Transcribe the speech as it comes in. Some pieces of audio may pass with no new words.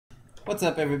What's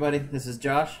up, everybody? This is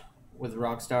Josh with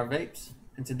Rockstar Vapes,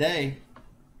 and today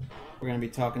we're going to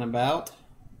be talking about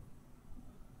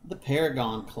the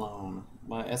Paragon Clone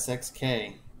by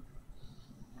SXK.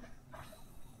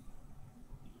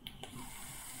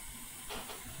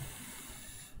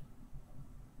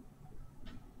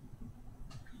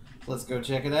 Let's go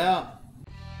check it out.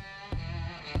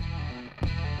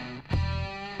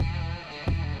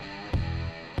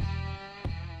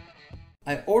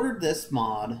 I ordered this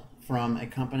mod from a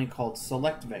company called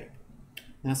Select Vape.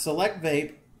 Now, Select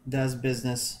Vape does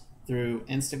business through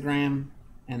Instagram,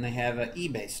 and they have an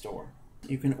eBay store.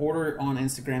 You can order it on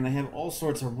Instagram. They have all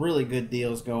sorts of really good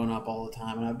deals going up all the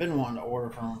time, and I've been wanting to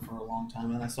order from them for a long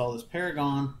time. And I saw this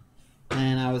Paragon,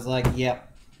 and I was like,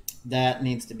 yep, that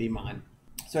needs to be mine.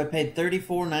 So I paid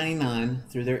 $34.99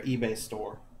 through their eBay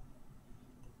store.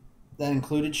 That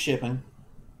included shipping.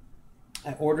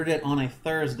 I ordered it on a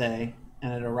Thursday,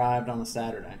 and it arrived on a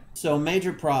Saturday. So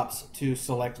major props to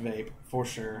Select Vape for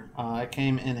sure. It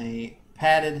came in a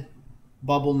padded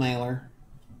bubble mailer,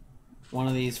 one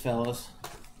of these fellows,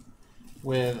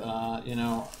 with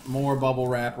more bubble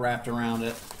wrap wrapped around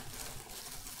it,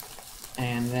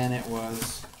 and then it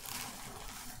was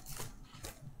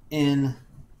in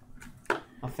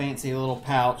a fancy little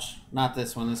pouch. Not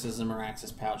this one. This is a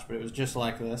Miraxis pouch, but it was just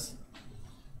like this.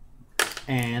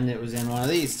 And it was in one of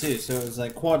these too, so it was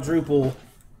like quadruple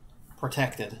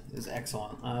protected. Is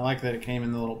excellent. I like that it came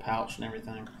in the little pouch and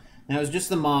everything. Now it was just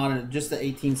the mod, just the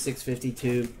 18650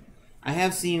 tube. I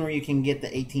have seen where you can get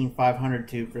the 18500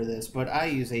 tube for this, but I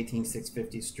use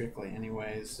 18650 strictly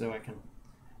anyways, so I can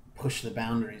push the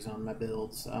boundaries on my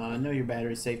builds. Know your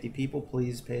battery safety, people.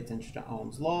 Please pay attention to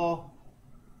Ohm's law.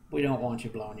 We don't want you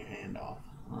blowing your hand off,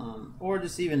 or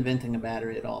just even venting a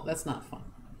battery at all. That's not fun.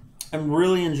 I'm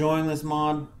really enjoying this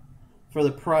mod. For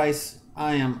the price,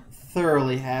 I am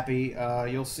thoroughly happy.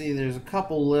 You'll see there's a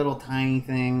couple little tiny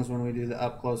things when we do the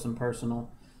up close and personal.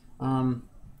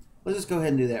 Let's just go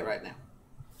ahead and do that right now.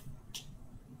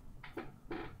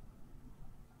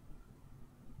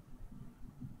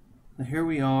 So here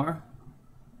we are,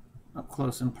 up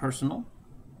close and personal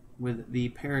with the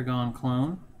Paragon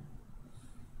Clone.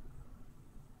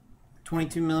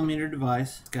 22mm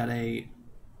device. It's got a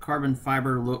carbon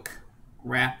fiber look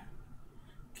wrap.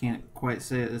 Can't quite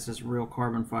say that this is real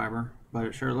carbon fiber, but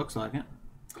it sure looks like it.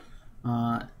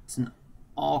 It's an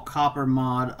all copper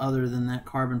mod other than that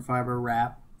carbon fiber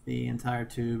wrap. The entire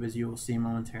tube, as you will see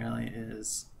momentarily,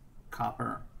 is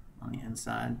copper on the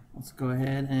inside. Let's go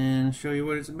ahead and show you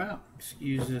what it's about.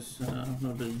 Excuse this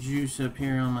little bit of juice up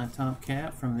here on my top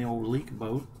cap from the old leak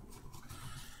boat.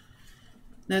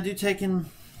 Now, do take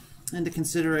into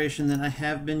consideration that I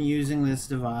have been using this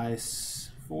device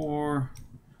for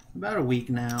about a week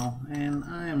now, and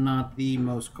I am not the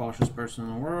most cautious person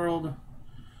in the world,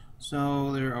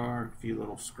 so there are a few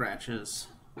little scratches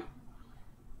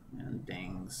and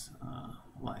dings,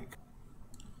 like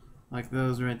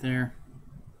those right there.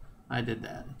 I did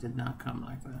that. It did not come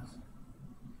like this.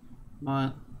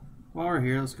 But while we're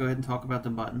here, let's go ahead and talk about the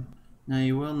button. Now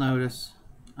you will notice,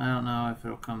 I don't know if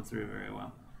it'll come through very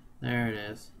well. There it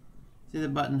is. See, the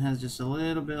button has just a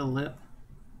little bit of lip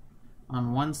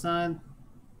on one side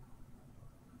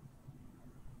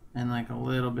and like a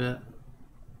little bit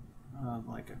of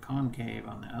like a concave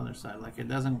on the other side. Like it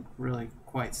doesn't really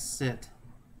quite sit.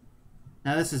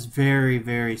 Now this is very,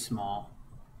 very small.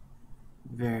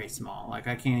 Very small. Like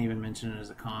I can't even mention it as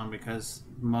a con because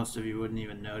most of you wouldn't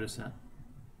even notice it.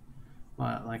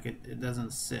 But like it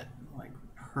doesn't sit like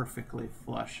perfectly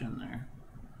flush in there.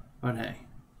 But hey,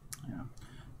 yeah.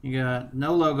 You got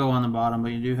no logo on the bottom,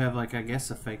 but you do have, like, I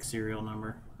guess a fake serial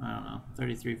number. I don't know.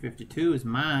 3352 is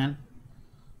mine.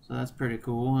 So that's pretty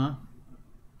cool, huh?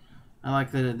 I like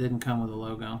that it didn't come with a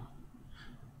logo.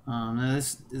 Now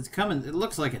it's coming, it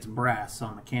looks like it's brass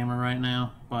on the camera right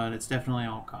now, but it's definitely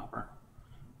all copper.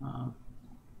 You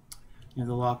have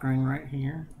the lock ring right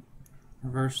here.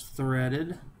 Reverse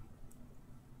threaded.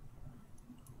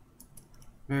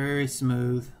 Very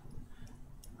smooth.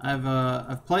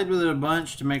 I've played with it a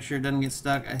bunch to make sure it doesn't get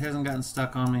stuck. It hasn't gotten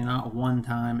stuck on me not one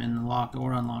time in the locked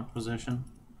or unlocked position.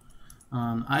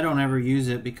 I don't ever use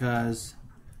it because,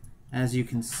 as you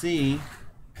can see,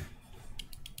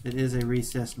 it is a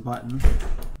recessed button.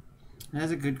 It has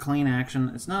a good clean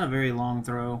action. It's not a very long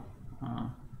throw.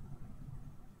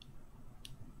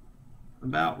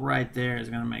 About right there is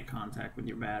going to make contact with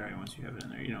your battery once you have it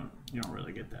in there. You don't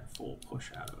really get that full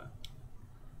push out of it.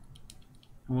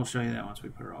 And we'll show you that once we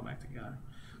put it all back together.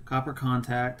 Copper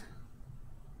contact.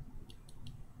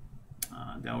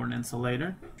 Delrin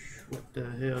insulator. What the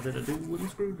hell did I do with a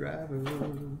screwdriver?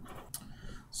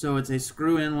 So it's a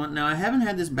screw-in one. Now I haven't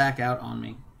had this back out on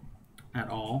me at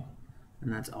all,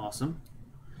 and that's awesome,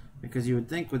 because you would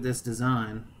think with this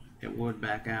design it would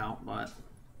back out, but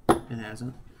it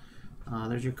hasn't.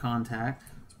 There's your contact.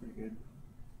 That's pretty good.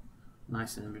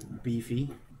 Nice and beefy.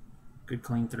 Good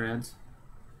clean threads.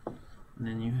 And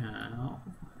then you have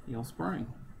heel spring.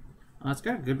 It's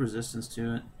got good resistance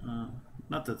to it.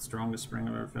 Not the strongest spring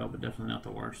I've ever felt, but definitely not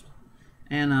the worst.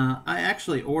 And I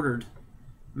actually ordered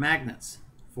magnets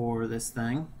for this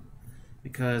thing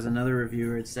because another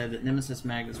reviewer had said that Nemesis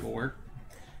magnets will work.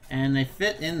 And they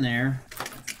fit in there,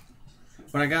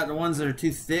 but I got the ones that are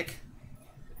too thick,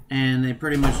 and they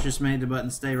pretty much just made the button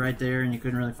stay right there and you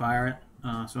couldn't really fire it.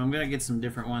 So I'm going to get some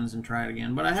different ones and try it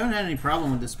again. But I haven't had any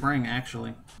problem with the spring,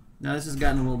 actually. Now this has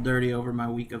gotten a little dirty over my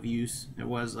week of use. It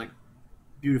was like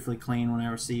beautifully clean when I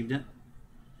received it.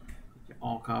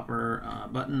 All copper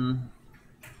button,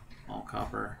 all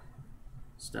copper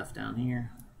stuff down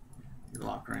here. Your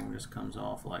lock ring just comes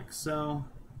off like so.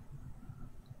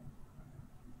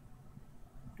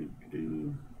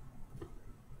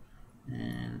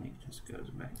 And it just goes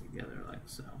back together like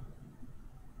so.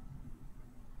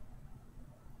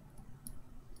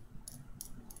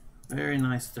 Very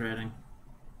nice threading.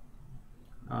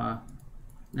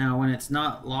 Now when it's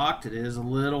not locked, it is a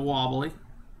little wobbly.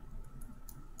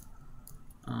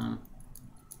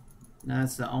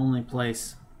 That's the only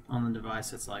place on the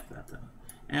device that's like that though.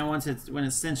 And when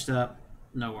it's cinched up,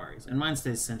 no worries. And mine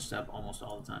stays cinched up almost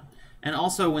all the time. And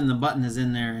also when the button is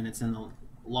in there and it's in the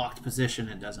locked position,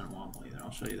 it doesn't wobble either.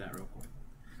 I'll show you that real quick,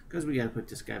 because we got to put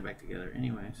this guy back together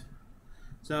anyways.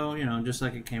 So, you know, just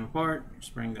like it came apart, your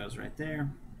spring goes right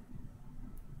there.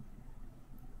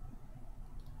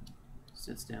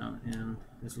 Sits down in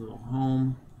this little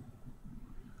home.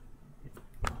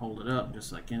 Hold it up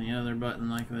just like any other button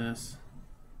like this.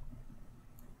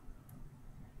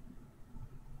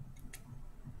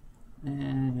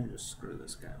 And you just screw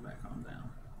this guy back on down.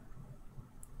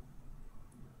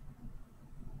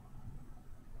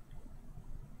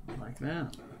 Like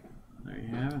that. There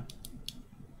you have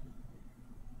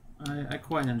it. I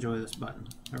quite enjoy this button.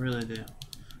 I really do.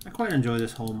 I quite enjoy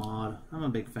this whole mod. I'm a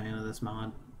big fan of this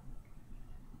mod.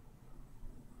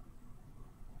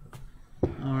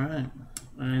 Alright.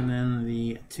 And then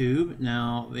the tube.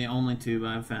 Now, the only tube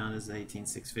I've found is the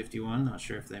 18651. Not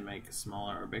sure if they make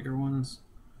smaller or bigger ones.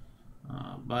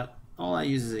 But all I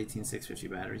use is 18650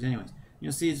 batteries. Anyways,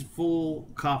 you'll see it's full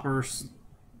copper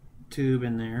tube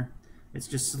in there. It's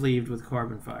just sleeved with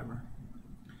carbon fiber.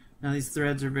 Now these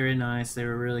threads are very nice. They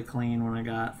were really clean when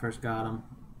I first got them.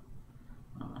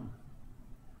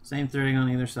 Same threading on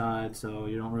either side, so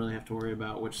you don't really have to worry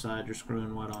about which side you're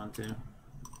screwing what onto.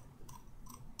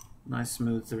 Nice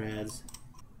smooth threads.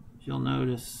 You'll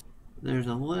notice there's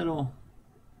a little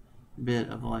bit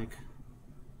of like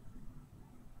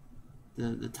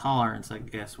the tolerance, I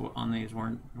guess, on these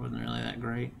wasn't really that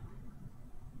great.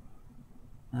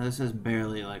 Now this is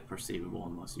barely like perceivable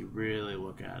unless you really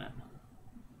look at it.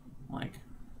 Like,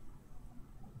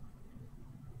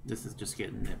 this is just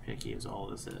getting nitpicky is all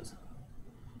this is.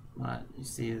 But you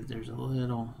see that there's a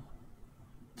little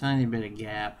tiny bit of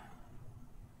gap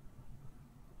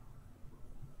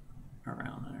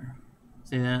around there.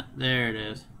 See that? There it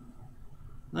is.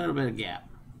 A little bit of gap.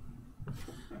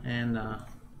 And I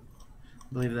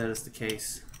believe that is the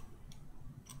case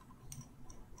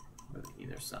with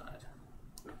either side.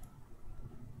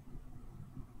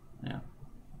 Yeah,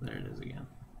 there it is again.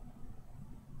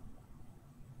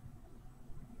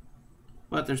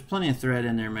 But there's plenty of thread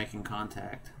in there making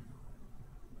contact,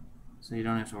 so you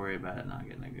don't have to worry about it not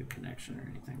getting a good connection or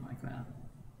anything like that.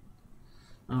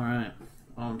 Alright,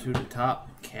 on to the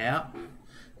top cap.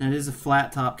 Now it is a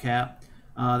flat top cap.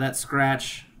 That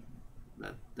scratch,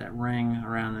 that ring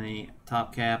around the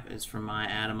top cap is from my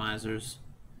atomizers.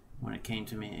 When it came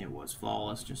to me, it was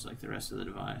flawless, just like the rest of the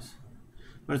device.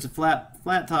 But it's a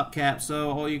flat top cap, so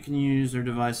all you can use are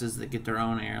devices that get their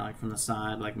own air, like from the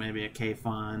side, like maybe a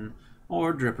K-Fun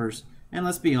or drippers. And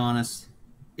let's be honest,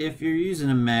 if you're using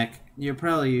a mech, you're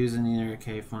probably using either a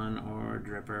K-Fun or a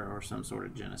dripper or some sort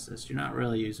of Genesis. You're not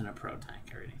really using a Pro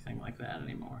Tank or anything like that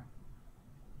anymore.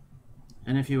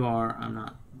 And if you are, I'm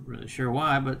not really sure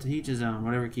why, but to each his own,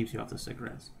 whatever keeps you off the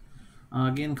cigarettes.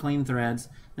 Again, clean threads.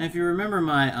 Now if you remember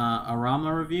my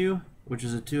Arama review, which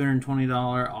is a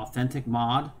 $220 authentic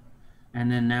mod, and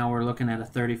then now we're looking at a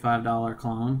 $35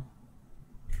 clone,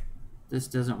 this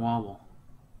doesn't wobble.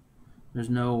 There's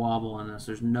no wobble in this.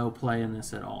 There's no play in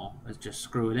this at all. It's just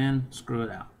screw it in, screw it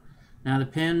out. Now the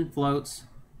pin floats.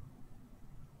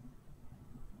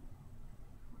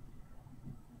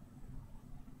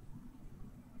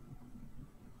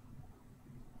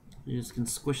 You just can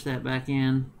squish that back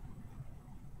in,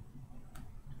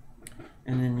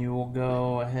 and then you will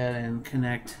go ahead and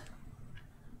connect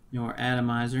your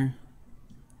atomizer.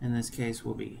 In this case,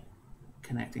 we'll be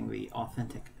connecting the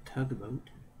authentic tugboat,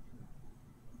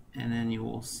 and then you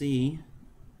will see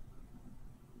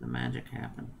the magic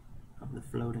happen of the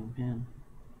floating pin.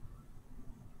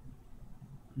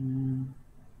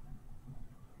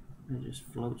 It just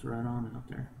floats right on out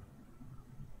there.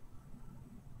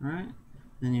 Alright,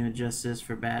 then you adjust this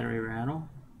for battery rattle.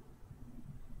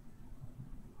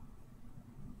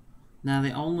 Now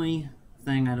the only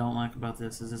thing I don't like about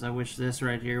this is I wish this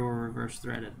right here were reverse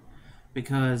threaded,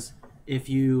 because if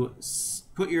you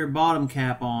put your bottom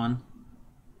cap on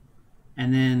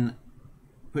and then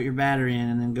put your battery in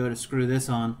and then go to screw this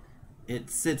on, it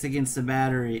sits against the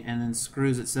battery and then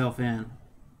screws itself in.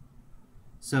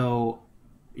 So,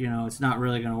 you know, it's not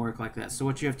really going to work like that. So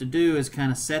what you have to do is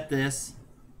kind of set this,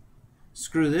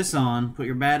 screw this on, put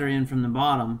your battery in from the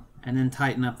bottom, and then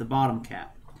tighten up the bottom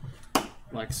cap,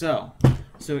 like so.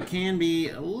 So it can be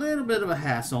a little bit of a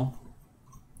hassle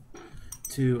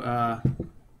to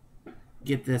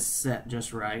get this set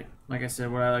just right. Like I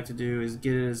said, what I like to do is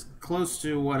get it as close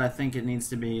to what I think it needs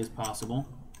to be as possible.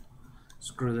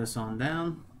 Screw this on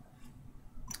down,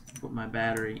 put my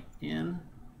battery in,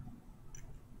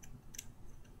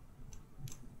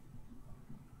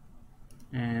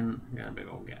 and got a big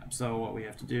old gap. So what we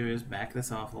have to do is back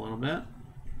this off a little bit,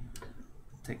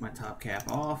 take my top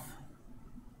cap off,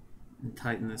 and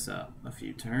tighten this up a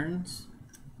few turns.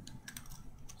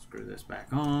 Screw this back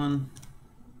on,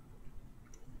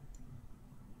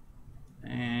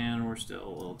 and we're still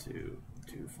a little too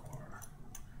far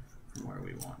from where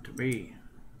we want to be.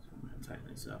 So I'm going to tighten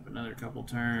this up another couple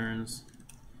turns.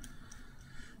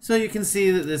 So you can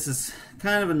see that this is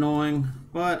kind of annoying,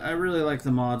 but I really like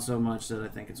the mod so much that I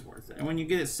think it's worth it. And when you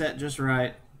get it set just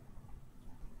right,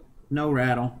 no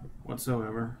rattle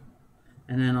whatsoever.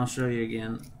 And then I'll show you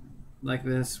again, like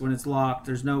this, when it's locked,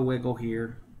 there's no wiggle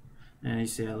here. And you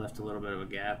see I left a little bit of a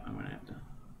gap. I'm going to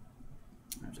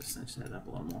have to cinch that up a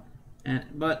little more.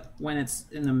 But when it's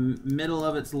in the middle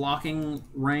of its locking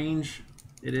range,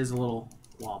 it is a little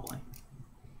wobbly.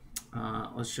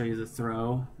 Let's show you the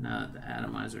throw now that the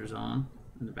atomizer is on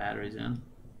and the battery's in.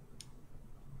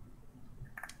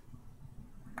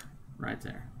 Right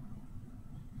there.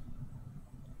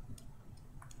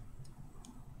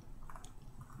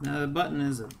 Now the button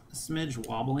is a smidge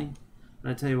wobbly,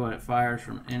 but I tell you what, it fires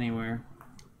from anywhere.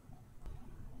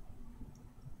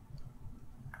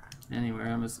 Anywhere.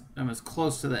 I'm as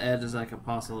close to the edge as I could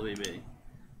possibly be,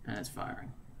 and it's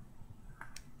firing.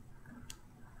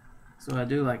 So I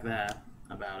do like that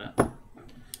about it.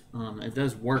 It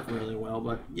does work really well,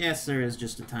 but yes, there is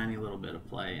just a tiny little bit of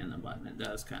play in the button. It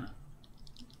does kind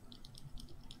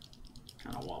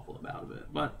of wobble about a bit,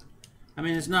 but I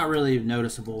mean, it's not really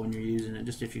noticeable when you're using it,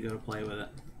 just if you go to play with it.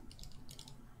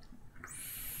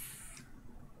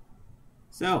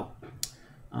 So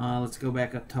let's go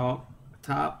back up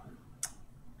top,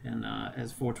 and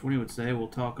as 420 would say, we'll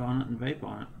talk on it and vape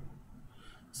on it.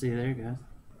 See you there, guys.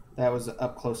 That was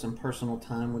up close and personal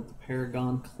time with the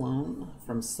Paragon Clone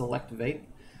from Select Vape.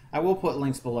 I will put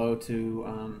links below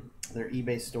to their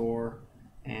eBay store,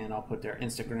 and I'll put their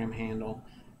Instagram handle.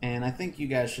 And I think you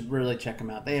guys should really check them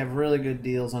out. They have really good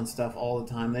deals on stuff all the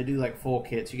time. They do like full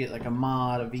kits. You get like a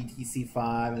mod, a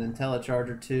VTC5, an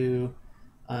IntelliCharger 2,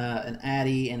 an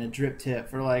Addy, and a drip tip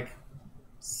for like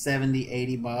 70,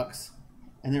 80 bucks.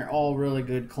 And they're all really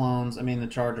good clones. I mean, the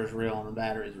charger's real and the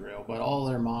battery's real, but all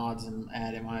their mods and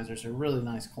atomizers are really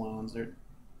nice clones. They're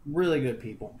really good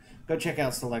people. Go check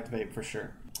out Select Vape for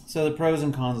sure. So the pros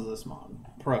and cons of this mod.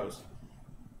 Pros.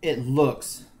 It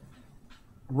looks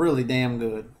really damn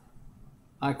good.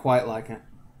 I quite like it.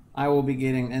 I will be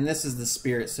getting, and this is the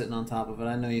Spirit sitting on top of it.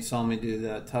 I know you saw me do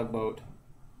the tugboat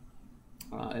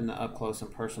in the up close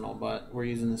and personal, but we're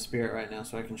using the Spirit right now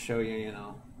so I can show you, you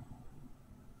know,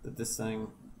 that this thing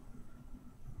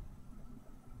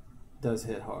does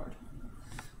hit hard.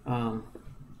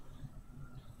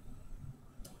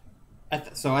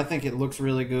 So I think it looks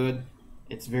really good.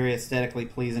 It's very aesthetically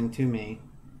pleasing to me.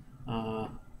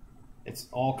 It's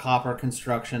all copper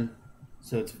construction,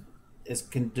 so it's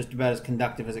just about as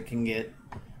conductive as it can get.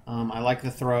 I like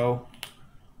the throw.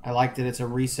 I like that it's a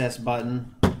recess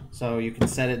button, so you can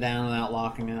set it down without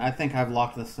locking it. I think I've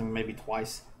locked this thing maybe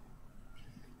twice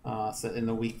so in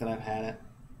the week that I've had it.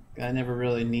 I never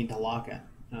really need to lock it.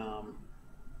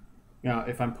 You know,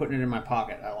 if I'm putting it in my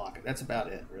pocket, I lock it. That's about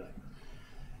it, really.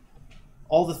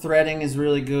 All the threading is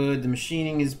really good. The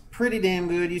machining is pretty damn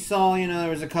good. You saw, you know, there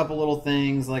was a couple little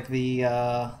things like the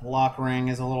lock ring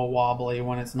is a little wobbly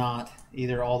when it's not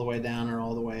either all the way down or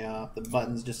all the way up. The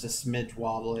button's just a smidge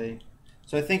wobbly.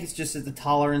 So I think it's just that the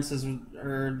tolerances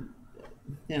are,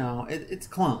 you know, it's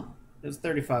clone. It was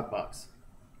 35 bucks.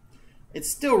 It's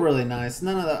still really nice.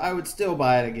 None of the, I would still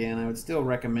buy it again. I would still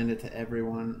recommend it to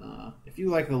everyone. If you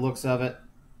like the looks of it,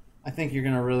 I think you're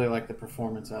going to really like the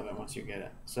performance of it once you get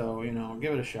it. So, you know,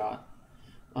 give it a shot.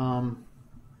 I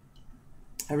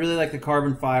really like the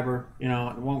carbon fiber. You know,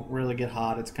 it won't really get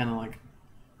hot. It's kind of like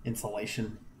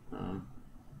insulation.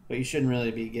 But you shouldn't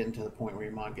really be getting to the point where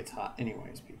your mod gets hot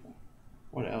anyways, people.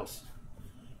 What else?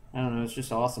 I don't know. It's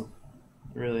just awesome.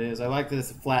 It really is. I like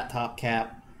this flat top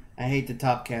cap. I hate the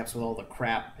top caps with all the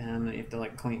crap and you have to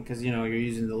like clean because, you know, you're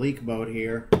using the leak boat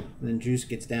here and then juice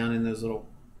gets down in those little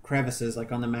crevices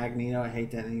like on the Magneto. I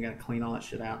hate that, and you got to clean all that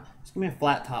shit out. Just give me a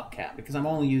flat top cap because I'm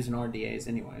only using RDAs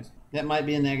anyways. That might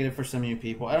be a negative for some of you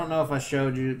people. I don't know if I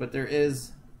showed you, but there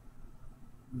is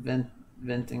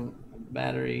venting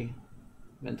battery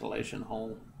ventilation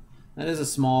hole. That is a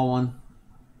small one.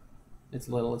 It's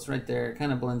little. It's right there. It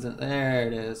kind of blends in. There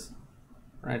it is.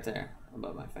 Right there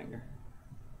above my finger.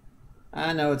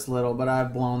 I know it's little, but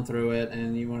I've blown through it,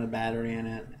 and you want a battery in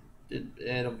it.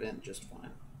 It'll vent just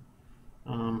fine.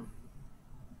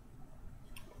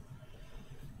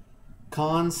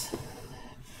 Cons,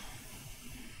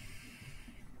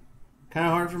 kind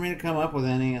of hard for me to come up with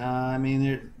any. I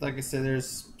mean, like I said,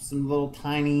 there's some little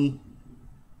tiny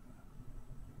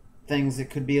things that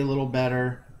could be a little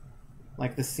better,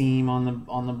 like the seam on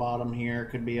the bottom here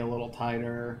could be a little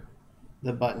tighter.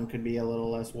 The button could be a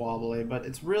little less wobbly, but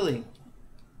it's really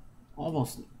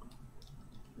almost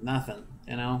nothing.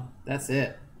 You know, that's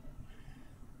it.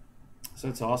 So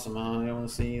it's awesome. I want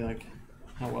to see like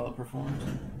how well it performs.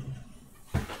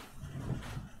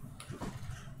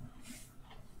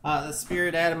 The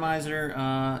Spirit Atomizer,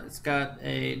 it's got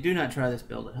a do not try this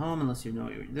build at home unless you know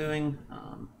what you're doing.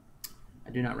 I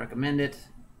do not recommend it.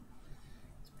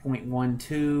 It's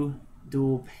 0.12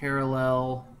 dual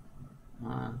parallel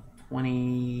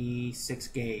 26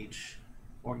 gauge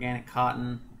organic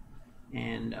cotton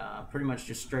and pretty much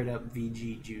just straight up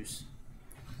VG juice.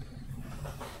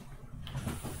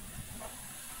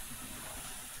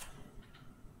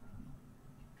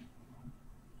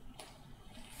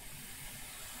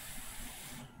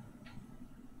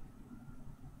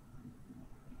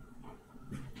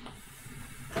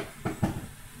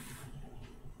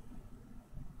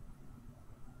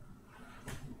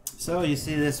 So you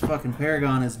see this fucking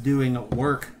Paragon is doing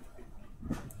work.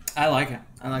 I like it.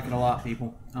 I like it a lot,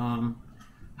 people.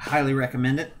 Highly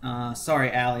recommend it.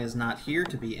 Sorry Allie is not here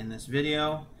to be in this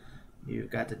video.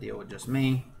 You've got to deal with just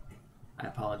me. I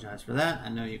apologize for that. I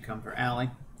know you come for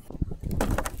Allie.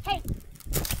 Hey.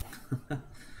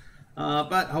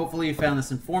 But hopefully you found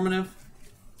this informative.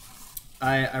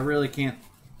 I really can't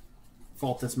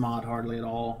fault this mod hardly at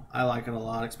all. I like it a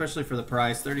lot, especially for the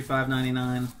price,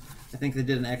 $35.99. I think they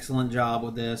did an excellent job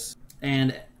with this,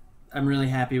 and I'm really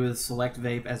happy with Select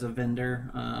Vape as a vendor.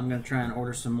 I'm going to try and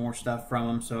order some more stuff from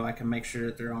them so I can make sure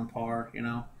that they're on par, you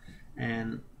know,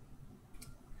 and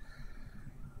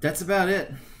that's about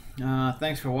it.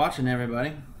 Thanks for watching,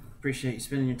 everybody. Appreciate you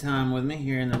spending your time with me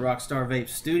here in the Rockstar Vape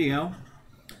studio.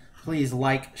 Please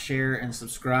like, share, and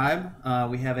subscribe.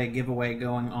 We have a giveaway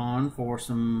going on for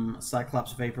some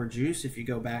Cyclops Vapor Juice if you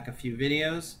go back a few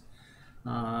videos.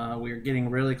 We are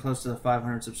getting really close to the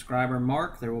 500 subscriber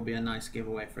mark. There will be a nice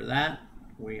giveaway for that.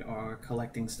 We are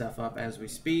collecting stuff up as we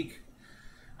speak.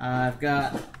 I've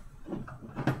got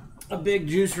a big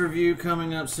juice review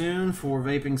coming up soon for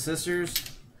Vaping Sisters.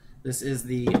 This is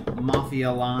the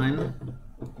Mafia line.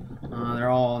 They're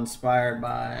all inspired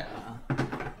by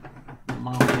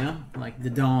Mafia, like the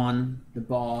Dawn, the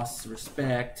Boss,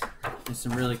 Respect. There's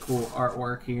some really cool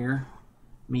artwork here.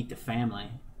 Meet the family.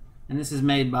 And this is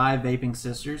made by Vaping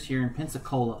Sisters here in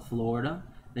Pensacola, Florida.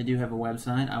 They do have a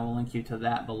website. I will link you to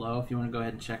that below if you want to go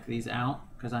ahead and check these out,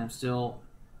 because I'm still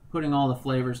putting all the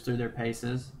flavors through their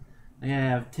paces. They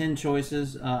have 10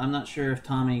 choices. I'm not sure if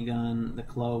Tommy Gun, the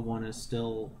clove one, is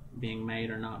still being made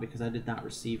or not, because I did not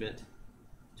receive it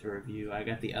to review. I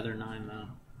got the other 9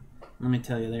 though. Let me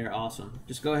tell you, they are awesome.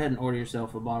 Just go ahead and order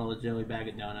yourself a bottle of Jelly Bag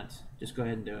of Donuts. Just go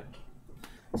ahead and do it.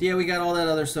 So yeah, we got all that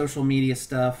other social media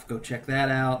stuff. Go check that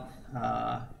out.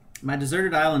 My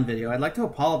Deserted Island video, I'd like to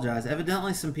apologize.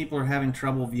 Evidently some people are having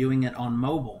trouble viewing it on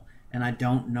mobile, and I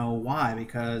don't know why,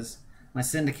 because my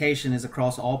syndication is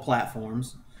across all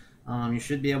platforms. You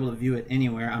should be able to view it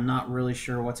anywhere. I'm not really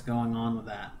sure what's going on with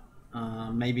that.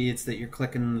 Maybe it's that you're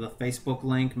clicking the Facebook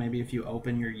link. Maybe if you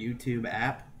open your YouTube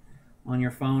app, on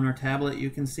your phone or tablet, you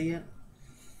can see it.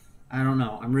 I don't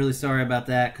know. I'm really sorry about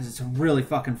that because it's a really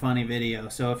fucking funny video.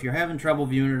 So if you're having trouble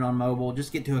viewing it on mobile,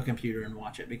 just get to a computer and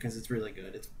watch it because it's really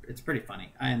good. It's pretty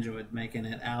funny. I enjoyed making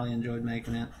it. Allie enjoyed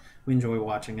making it. We enjoy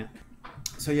watching it.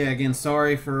 So yeah, again,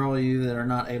 sorry for all of you that are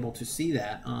not able to see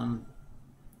that.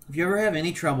 If you ever have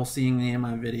any trouble seeing any of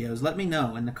my videos, let me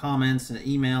know in the comments, an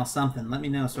email, something. Let me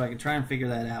know so I can try and figure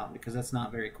that out because that's not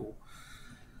very cool.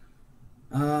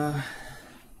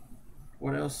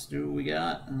 What else do we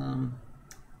got?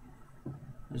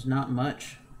 There's not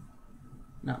much.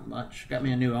 Not much. Got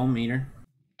me a new ohm meter.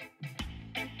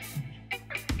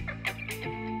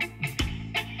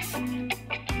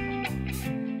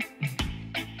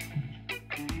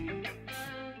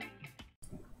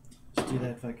 Just do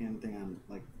that fucking thing on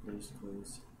like British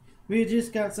Clues. We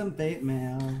just got some vape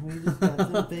mail. We just got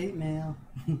some vape mail.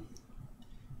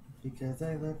 Because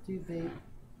I love to vape.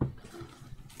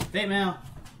 Vape mail.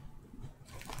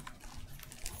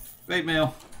 Vape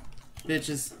mail.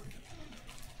 Bitches.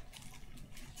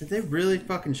 Did they really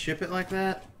fucking ship it like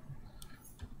that?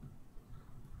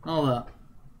 Hold up.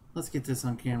 Let's get this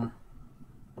on camera.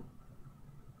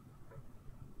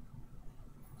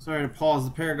 Sorry to pause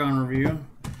the Paragon review,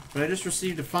 but I just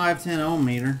received a 510 ohm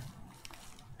meter,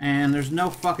 and there's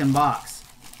no fucking box.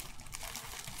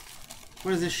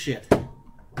 What is this shit?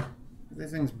 If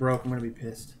this thing's broke, I'm gonna be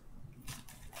pissed.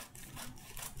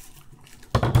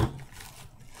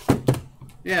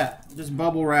 Yeah, just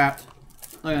bubble wrapped.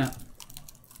 Look at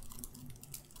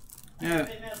that. Yeah.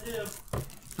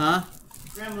 Huh?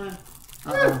 Gremlin.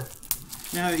 Uh-oh.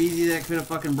 You know how easy that could have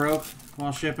fucking broke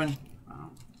while shipping?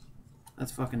 Oh.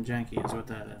 That's fucking janky is what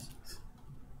that is.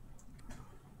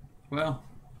 Well,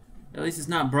 at least it's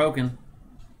not broken.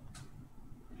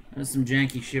 There's some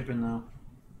janky shipping though.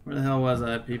 Where the hell was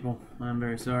I, people? I'm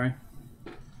very sorry.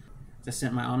 I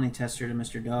sent my Omni tester to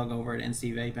Mr. Doug over at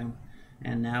NC Vaping.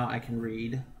 And now I can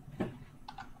read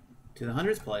to the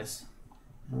 100th place.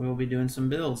 And we will be doing some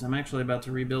builds. I'm actually about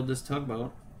to rebuild this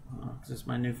tugboat. Because it's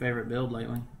my new favorite build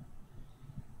lately.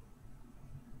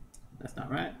 That's not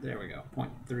right. There we go.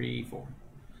 0.34.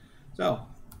 So,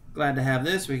 glad to have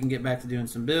this. We can get back to doing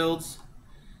some builds.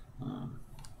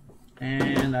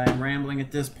 And I'm rambling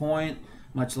at this point.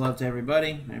 Much love to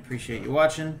everybody. I appreciate you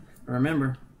watching.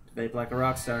 Remember, to vape like a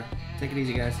rock star. Take it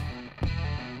easy, guys.